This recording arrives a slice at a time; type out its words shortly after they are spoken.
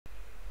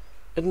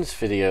In this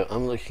video,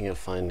 I'm looking at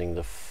finding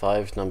the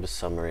 5-number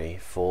summary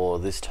for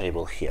this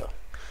table here.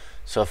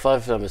 So a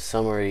 5-number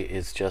summary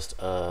is just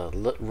a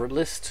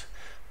list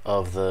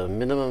of the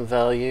minimum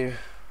value,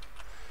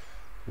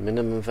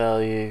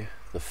 the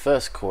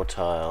first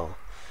quartile,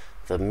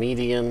 the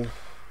median,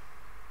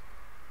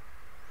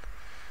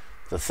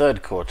 the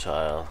third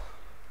quartile,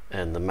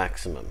 and the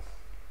maximum.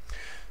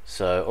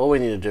 So all we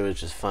need to do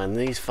is just find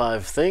these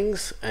 5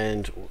 things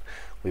and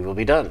we will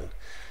be done.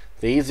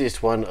 The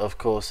easiest one, of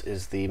course,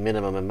 is the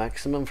minimum and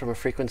maximum from a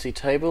frequency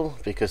table,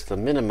 because the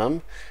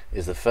minimum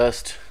is the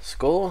first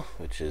score,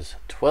 which is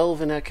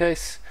 12 in our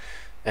case,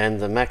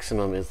 and the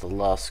maximum is the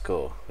last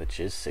score,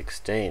 which is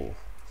 16.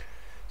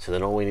 So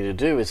then all we need to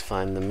do is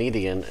find the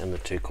median and the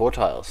 2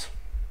 quartiles.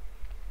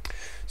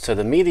 So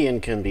the median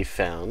can be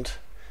found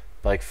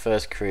by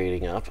first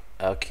creating up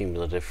our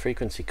cumulative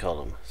frequency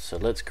column. So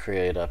let's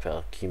create up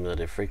our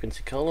cumulative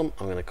frequency column.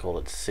 I'm going to call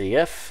it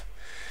CF.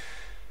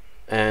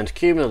 And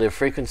cumulative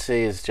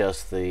frequency is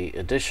just the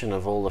addition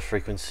of all the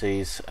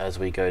frequencies as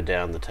we go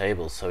down the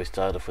table. So we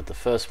start off with the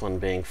first one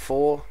being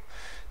 4,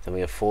 then we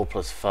have 4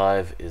 plus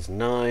 5 is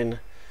 9,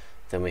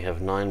 then we have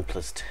 9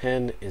 plus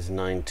 10 is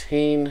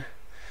 19,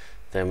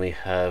 then we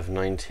have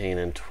 19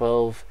 and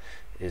 12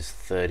 is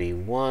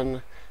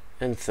 31,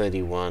 and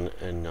 31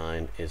 and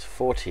 9 is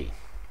 40.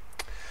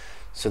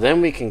 So then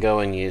we can go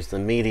and use the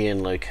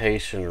median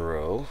location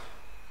rule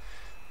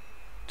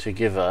to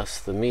give us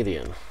the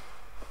median.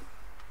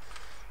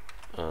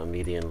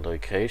 Median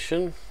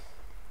location,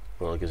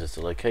 well, it gives us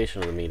the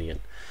location of the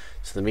median.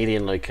 So the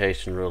median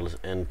location rule is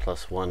n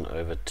plus 1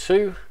 over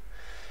 2.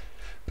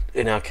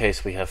 In our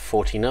case we have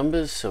 40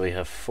 numbers, so we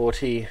have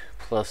 40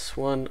 plus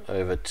 1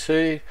 over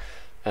 2,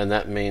 and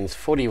that means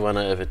 41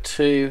 over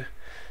 2,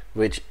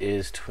 which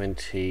is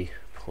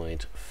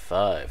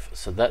 20.5.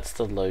 So that's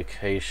the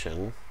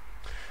location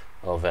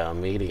of our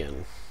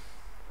median.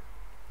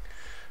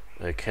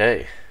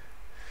 Okay.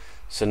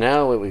 So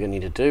now what we're going to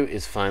need to do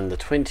is find the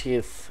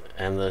 20th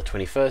and the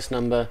 21st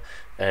number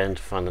and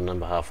find the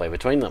number halfway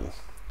between them,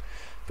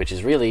 which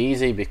is really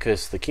easy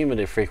because the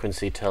cumulative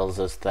frequency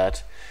tells us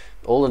that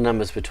all the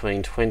numbers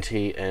between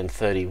 20 and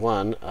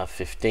 31 are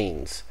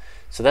 15s.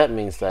 So that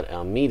means that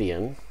our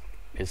median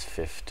is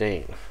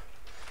 15.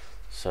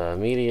 So our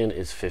median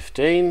is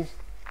 15.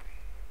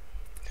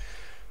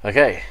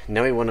 Okay,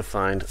 now we want to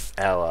find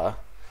our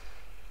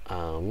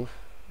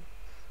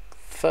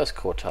first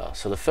quartile.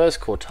 So the first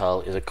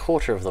quartile is a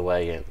quarter of the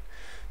way in.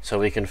 So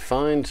we can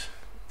find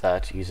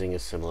that using a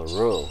similar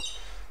rule.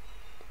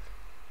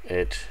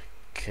 It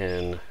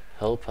can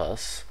help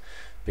us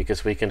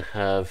because we can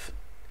have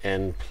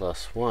n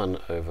plus 1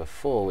 over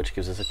 4, which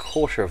gives us a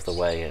quarter of the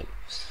way in.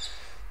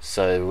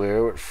 So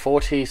we're at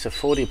 40, so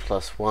 40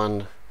 plus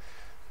 1,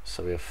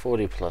 so we have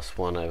 40 plus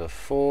 1 over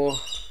 4,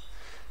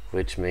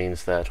 which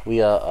means that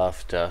we are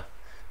after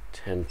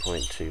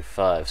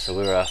 10.25. So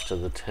we're after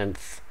the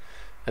 10th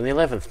and the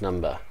 11th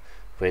number,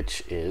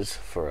 which is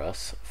for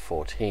us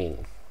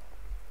 14.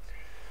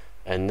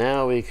 And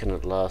now we can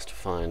at last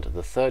find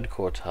the third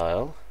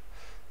quartile,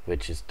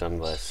 which is done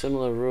by a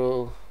similar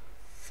rule,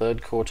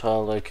 third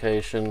quartile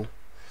location,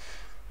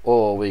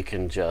 or we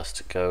can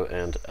just go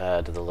and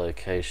add the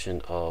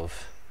location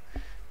of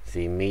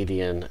the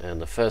median and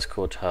the first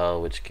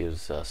quartile, which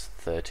gives us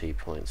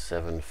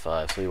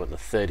 30.75. So we want the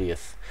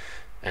 30th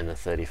and the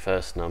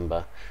 31st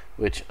number,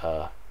 which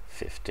are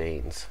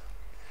 15s.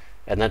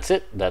 And that's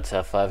it. That's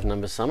our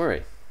 5-number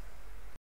summary.